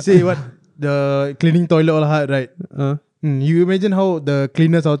last he say what? The cleaning toilet all hard, right? You imagine how the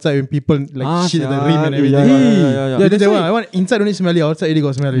cleaners outside when people like shit at the rim and everything. Yeah. Yeah, that's That one, why- I want inside only smelly, outside already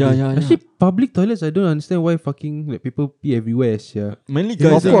got smell. Yeah, already. yeah. Actually, public toilets, I don't understand why fucking like people pee everywhere. Yeah. Mainly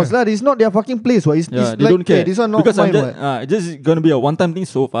Yeah, guys. Of course lah. It's not their fucking place. What? It's Yeah, it's they like, don't care. Hey, this one not because mine. I'm What? just gonna be a one-time thing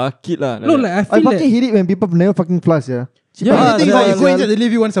so far. Kid lah. No, like I I feel fucking like hate it when people never fucking flush. Yeah. Yeah, Irritating how you go yeah. inside, they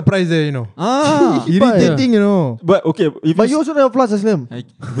leave you one surprise there, you know. But Irritating, you know. But okay, if you also never flush Aslam.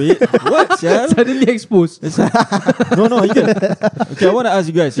 wait, what? Yeah. Suddenly exposed. No, you can. Okay, I want to ask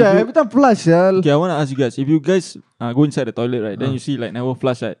you guys. Yeah, every time flush, yeah. Okay, I want to ask you guys. If you guys go inside the toilet, right, then you see like never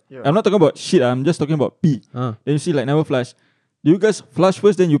flush, right? Yeah. I'm not talking about shit. I'm just talking about pee. Then you see like never flush. Do you guys flush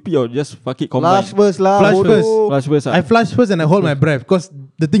first, then you pee, or just fuck it combine? Flush first lah. Flush bodoh. first. Flush first. I flush first and I hold my breath because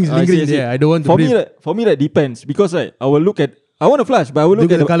the thing is I lingering see. there. I don't want to For breathe. me, that depends because right, I will look at. I want to flush, but I will look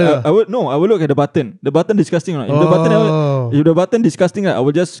Look at at the colour. I will look at the button. The button disgusting, right? If the button disgusting, right, I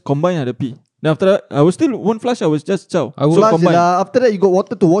will just combine the pee. Then after that, I will still won't flush. I will just chow. I will Flush combine. lah. After that, you got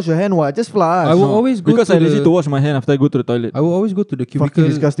water to wash your hand. What? Just flush. I will always go Because to I lazy the, to wash my hand after I go to the toilet. I will always go to the Fucking cubicle.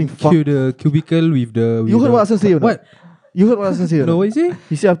 disgusting fuck. The cubicle with the. You heard what Aslam say or not? What? You heard what Aslam say or No, not? what is it?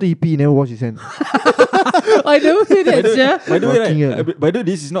 He said after he pee, he never wash his hand. I never heard that, yeah. By the way, Fucking hell. right, by the way,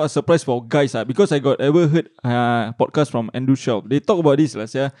 this is not a surprise for guys, because I got ever heard podcast from Andrew Shaw. They talk about this,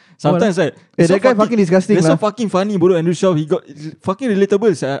 yeah. Sometimes, right, Hey, that guy fucking disgusting That's lah. so fucking funny, bro. Andrew Shaw, he got it's fucking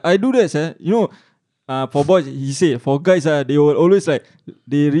relatable, sir. I do that, sir. You know, for boys, he say for guys, they will always like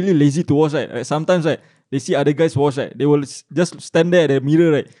they really lazy to wash, right? Like, sometimes, right, they see other guys wash, right? They will just stand there at the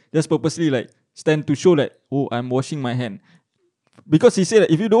mirror, right? Just purposely like stand to show like, oh, I'm washing my hand. Because he said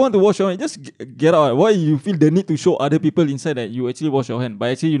that if you don't want to wash your hand, just get out. Why you feel the need to show other people inside that you actually wash your hand, but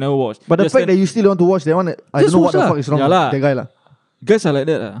actually you never wash? But the Just fact stand- that you still want to wash that one, I Just don't know what wash the lah. fuck is wrong Yeah with lah. that guy lah. guys are like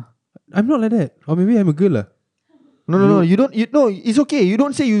that. I'm not like that. Or maybe I'm a girl. No. You don't. No, it's okay. You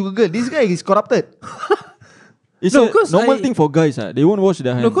don't say you a girl. This guy is corrupted. It's No, a 'cause normal I- thing for guys. They won't wash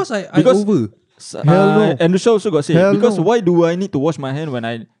their hand. No, because I Because- over. Hell no. And the show also got say Hell because no. why do I need to wash my hand when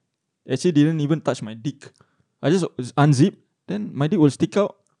I actually didn't even touch my dick? I just unzip, then my dick will stick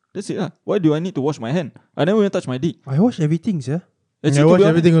out. That's it. Why do I need to wash my hand? I never even touch my dick. I wash everything, sir. Actually, I to wash be honest-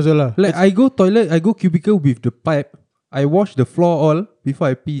 everything also lah. Like I go toilet, I go cubicle with the pipe. I wash the floor all before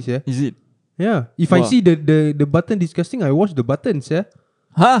I pee, yeah. Is it? Yeah. If I Wow. see the button disgusting, I wash the buttons, yeah.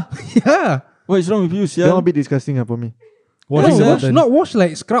 Huh? Yeah. What is wrong with you, That one a Sia? bit disgusting for me. Washing the wash, button. not wash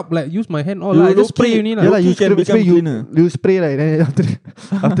like scrub, like use my hand all. You I just spray low-key- only Yeah, Yeah, lah. lah. You can become spray, cleaner. you spray right. Then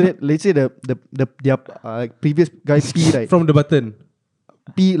after that, let's say the their previous guy pee right. From the button.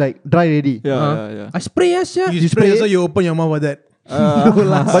 Pee like dry already. Yeah. I spray, yes, yeah. You spray spray so you open your mouth with that.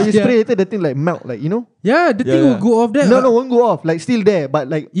 But you Yeah. spray later, the thing like melt, like you know. Yeah, the thing Yeah. will go off there. No, won't go off. Like still there,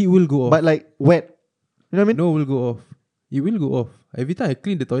 but like It will go off. like wet. You know what I mean? No, will go off. It will go off. Every time I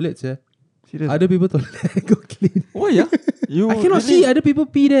clean the toilets, yeah. Serious. Other people toilet I go clean. Why, yeah? You I cannot really- see other people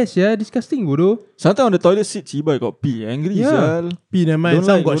pee there, yeah. Disgusting, bodoh. Sometimes on the toilet seat, Chiba got pee. Angry, Yeah. Sia. Pee never mind. Don't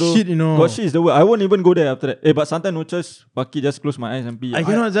Some like, got bodoh. shit, you know. Got shit is the word. I won't even go there after that. But sometimes no choice. Fuck it, just close my eyes and pee. I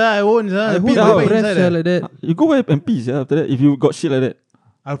cannot, sir. I won't, sir. I Pee hold how? my right breath, inside yeah, there. like that. You go away and pee, after that. If you got shit like that.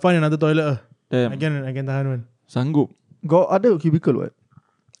 I'll find another toilet. Damn. I can tahan one. Sanggup. Got other cubicle what?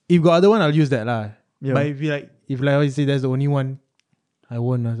 If got other one, I'll use that lah. Yeah. But if like how you say that's the only one, I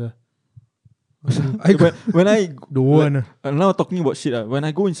won't, sir. when I The one. now talking about shit, when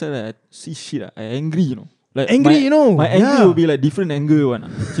I go inside, I see shit, I angry, you know. Like Angry, my, you know. My anger Yeah. will be like different anger one.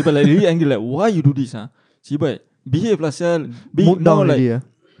 Ciba like really angry, like why you do this, Ciba, behave lah, sia. Be Mood more down like already. Yeah.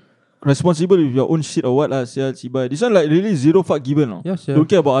 responsible with your own shit or what lah, sia. Ciba. This one like really zero fuck given, no. Yeah, sia. Don't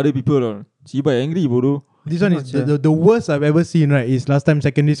care about other people, or Ciba angry, bodoh. This one is Cannot, the worst I've ever seen, right? Is last time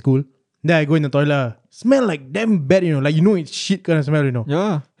secondary school. Then I go in the toilet. Smell like damn bad, you know. Like, you know, it's shit kind of smell, you know.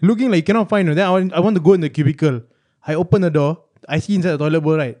 Yeah. Looking like you cannot find, you know. Then I want to go in the cubicle. I open the door. I see inside the toilet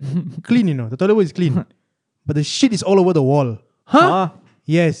bowl, right? Clean, you know. The toilet bowl is clean. But the shit is all over the wall. Huh?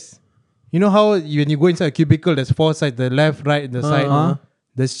 Yes. You know how when you go inside a cubicle, there's 4 sides, the left, right, and the side. Uh-huh.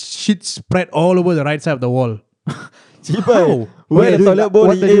 The shit spread all over the right side of the wall. Ciba. What Where they the do- toilet bowl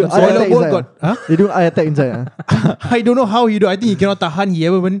what he they do? aims, Eye sia. attack Toilet bowl inside, got- huh? They do eye attack inside. I don't know how he do. I think he cannot tahan. He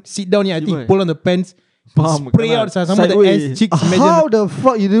ever even sit down here. I think he Cibai. pull on the pants. Faham, Spray kena out some of the sideways. ass cheeks. How the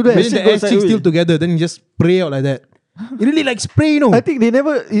fuck you do that? Imagine shit the goes ass cheeks sideways. still together. Then you just spray out like that. It really like spray, you know. I think they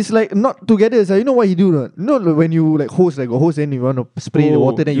never. It's like not together. So you know what he do? Not? You know like when you like hose, like a hose, and you want to spray the Oh,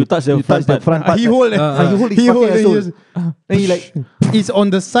 water, then you touch the front part. front part. He hold it. he hold his He fucking hold it. asshole. He just- Then he like It's on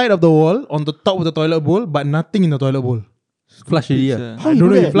the side of the wall, on the top of the toilet bowl, but nothing in the toilet bowl. Flush already, yeah. Sia. how I you don't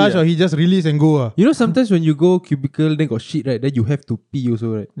do know if that? he flush or he just release and go. You know, sometimes when you go cubicle, then got shit, right? Then you have to pee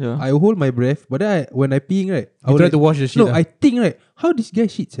also, right? Yeah. I hold my breath, but then when I peeing, right? I You will try like- to wash the shit. No, I think, right? How this guy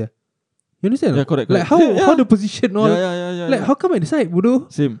shits, yeah? You understand? Yeah, correct, Like correct. how the position all. Yeah. Like how come I decide,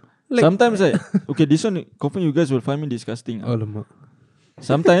 bodoh? Same. Like- Sometimes, okay, this one, confirm you guys will find me disgusting. Oh, lemak.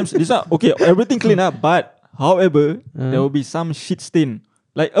 Sometimes, this one, okay, everything clean up, but however, there will be some shit stain.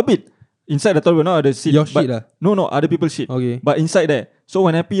 Like a bit. Inside the toilet, not the seat. Your but shit lah. No, other people's shit. Okay. But inside there. So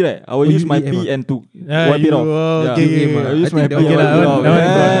when I pee, right, I will use my pee and to wipe it off. Okay, I use my pee okay and lah, wipe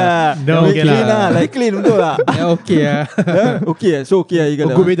it off. okay Clean lah. like clean, betul lah. Okay Okay, so okay, you A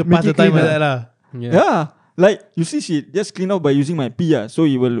got good way to pass the time like that lah. Yeah. Like you see shit, just clean off by using my pee, so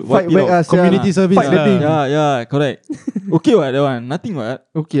you will wipe Fight it back off. us. Community service Fight the lah. thing. Yeah, correct. Okay, what that one? Nothing, what?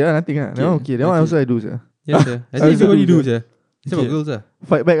 Okay lah, nothing lah. That one okay. That one also I do, sir. Yes, sir. I think everybody do, sir. It's about Okay. girls, sir.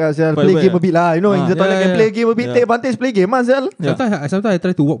 Fight back us, Fight play back, game a bit lah. You know, in the Yeah, toilet can yeah, play game a bit. yeah. Take advantage, play game, Sel. Yeah. Sometimes I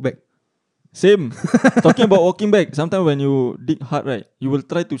try to walk back. Same. Talking about walking back, sometimes when you dig hard, right, you will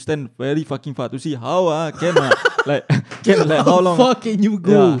try to stand very fucking far to see how like how long. How far can you Yeah.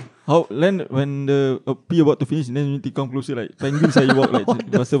 go? How when the pee about to finish, then you need to come closer like penguins. You walk like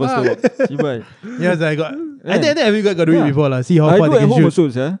faster walk. Cibai. Yes, I got. I think every guy got do it Yeah. before lah. See how I far do they at can home shoot.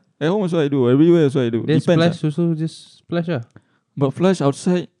 also, sir. At home also I do. Everywhere also I do. Then Depends. splash also, just splash lah. But flush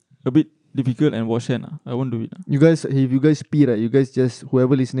outside a bit difficult and wash hand. I won't do it. You guys, if you guys pee, right, you guys just,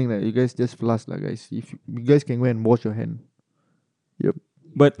 whoever listening, right, you guys just flush lah, guys. If you guys can go and wash your hand.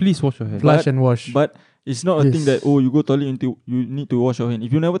 But Please wash your hand. Flush and wash. But it's not a thing Yes. that you go toilet you need to wash your hand.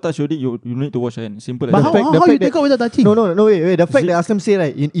 If you never touch your dick, you need to wash your hand. Simple as But that. fact- how the you fact take that- out without touching? No, wait. The fact See- that Aslam say,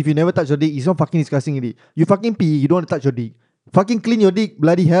 right, if you never touch your dick, it's not fucking disgusting already. You fucking pee, you don't want to touch your dick. Fucking clean your dick,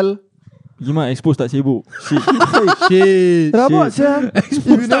 bloody hell. Gimak expose tak sibuk. Shit. Shit. Rabak, sia. If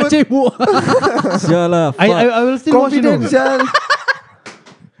you never Sial lah. Fuck. I will still wash, you know. confident, sia.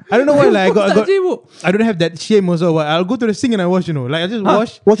 I don't know why. Like I Tak cebok. don't have that shame also. But I'll go to the sink and I wash. You know, like I just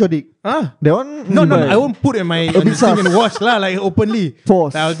wash. Wash your dick. Ah. That one. No, Right. I won't put in my A on the bit sink sus. and wash lah, like openly.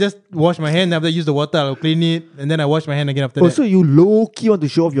 Force. Like, I'll just wash my hand. After I use the water, I'll clean it, and then I wash my hand again after that. Also, you low key want to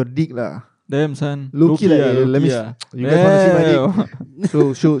show off your dick lah. Damn son. Low key like, let me. You guys want to see my dick?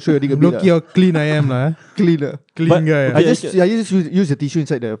 So show your dick a bit. Look how clean I am lah. Clean lah. Clean But- guy. I Okay, just use the tissue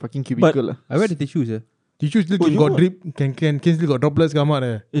inside the fucking cubicle lah. I wear the tissues, yeah. Tissue still Oh, can you got what? drip, can still got droplets come out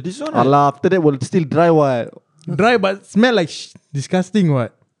there. This one. Allah, after that will still dry what? Dry but smell like disgusting.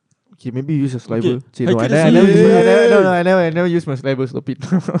 What? Okay, maybe you use your saliva. Okay. Say, no, I I can never, see- I never use my saliva. Stop it.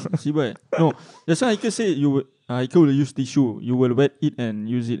 Sibai. No. That's why Ika say Ika will use tissue. You will wet it and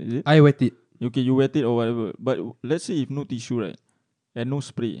use it. Is it? I wet it. Okay, you wet it or whatever. But let's say if no tissue, right, and no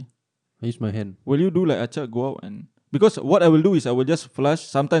spray, I use my hand. will you do like Achak go out and because what I will do is I will just flush.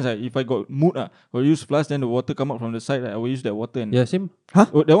 Sometimes if I got mood, I will use flush. Then the water come out from the side. Right, I will use that water and Yeah, same.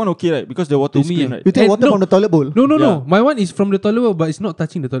 oh, that one okay, right? Because the water To is me, clean, right? You take Eh, water no. from the toilet bowl. No. Yeah. My one is from the toilet bowl, but it's not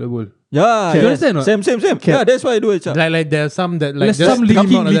touching the toilet bowl. Yeah, You yeah. understand or not? Same. Okay. Yeah, that's why I do it. Like there's some that like There's just some come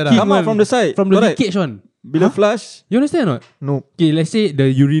leaking, out like that, leaking. Come out from the side. From the correct. leakage one. Bila flush. You understand or not? No. Okay, let's say the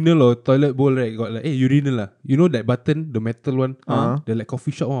urinal or toilet bowl, right, got like, urinal lah. You know that button, the metal one? The like coffee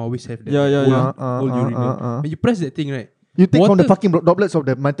shop one always have that. Yeah. Old urinal. When you press that thing, right? You take from the Water- fucking droplets of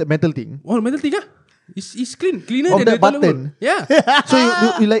the metal thing. Oh, metal thing ah. It's cleaner Of than that the toilet button. bowl. Yeah. So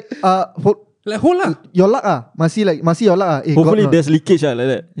you like Like whole lah. your luck masih your luck Hopefully there's leakage like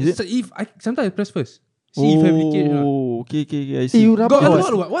that. Is it? So if sometimes I press first. See if have leakage or not. Oh, okay. I see. you Got rabak. a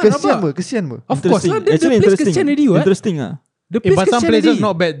what? lot what? Kesian ber. Of course lah. Interesting. The place kesian already what? Interesting The Eh, place but some kesian places already.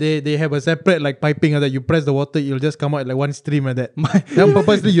 not bad. They have a separate like piping that you press the water, it'll just come out like one stream like that. My- That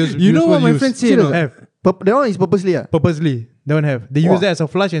purposely use. You know useful what my use. friend say? Serious No? Have That one is purposely purposely. They don't have. They use Wow. that as a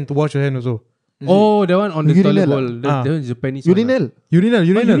flush and to wash your hand also. Oh, that one on the Urinal toilet lah. bowl. Ah. That one is Japanese one lah. Urinal. Urinal.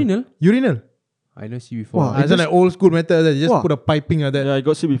 urinal? Urinal. I never see before. Wow. It's like old school method. That you just Wow. put a piping like that. Yeah, I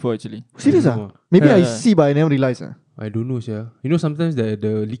got see before actually. Serious I don't know. Maybe I Yeah. see but I never realize I don't know, sir. You know sometimes the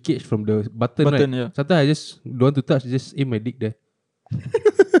leakage from the button, Button, right? yeah. Sometimes I just don't want to touch, just aim my dick there.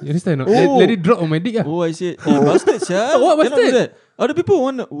 You understand? Or not? Oh. Let it drop on my dick. Ah. Oh, I see. Bastard, yeah. What bastard? That. Other people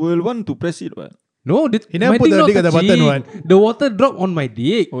will want to press it, what? No, He never my put dick the not dick at the button, touching. what? The water drop on my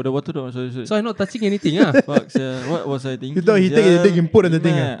dick. Oh, the water don't. Sorry. So I'm not touching anything. Ah. Fuck, yeah. What was I thinking? You thought he take his dick and put on the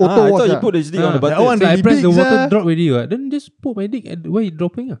thing, Nah. Auto I wash thought he ah. put his dick on the Ah, button. that one So I really press big, the water sir. drop already. Then just put my dick at where it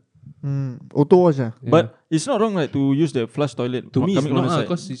dropping. Auto wash But it's not wrong, right, to use the flush toilet. To me, it's coming from the not side.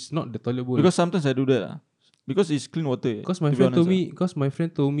 because it's not the toilet bowl. Because sometimes I do that. Because it's clean water. Because my to be friend honest, told me, because my friend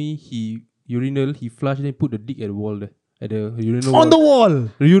told me he urinal, he flush, then put the dick at the wall there, at the urinal On the wall. wall.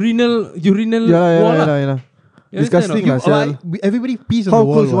 Urinal Yeah, wall lah. You understand Disgusting or lah, not? sia. Everybody pees on How the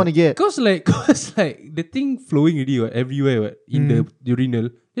wall. close you want to get? Cause like the thing flowing already what, everywhere what, in the urinal.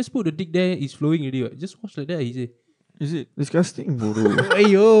 Just put the dick there, it's flowing already what. Just wash like that, he say. Is it? Disgusting, bro.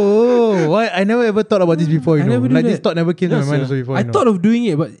 Ayo, why? I never ever thought about this before. You I know, never do like this that. thought never came to Yes, my mind yeah. also before. I you know. thought of doing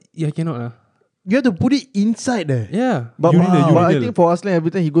it, but yeah, I cannot lah. You have to put it inside there. Yeah, But, urinal. but I think for Aslan, every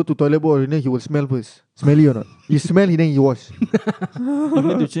time he go to toilet bowl, he will smell first. Smelly or not? You smell, then you wash. You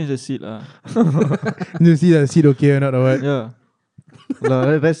need to change the seat. You see the seat okay or not or what? Yeah.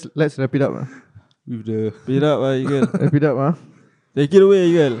 Let's wrap it up. With the Speed up, you can. Wrap it up. Take it away,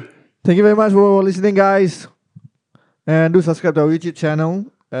 Eagle. Thank you very much for listening, guys. And do subscribe to our YouTube channel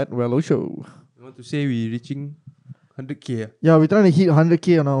at Wello Show. I want to say we reaching 100k. Yeah, we're trying to hit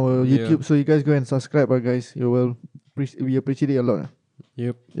 100k on our YouTube, so you guys go and subscribe, guys. You will we appreciate it a lot.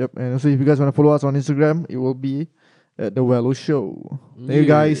 Yep. And also, if you guys want to follow us on Instagram, it will be at the Wello Show. Thank you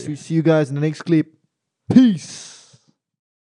guys. We see you guys in the next clip. Peace.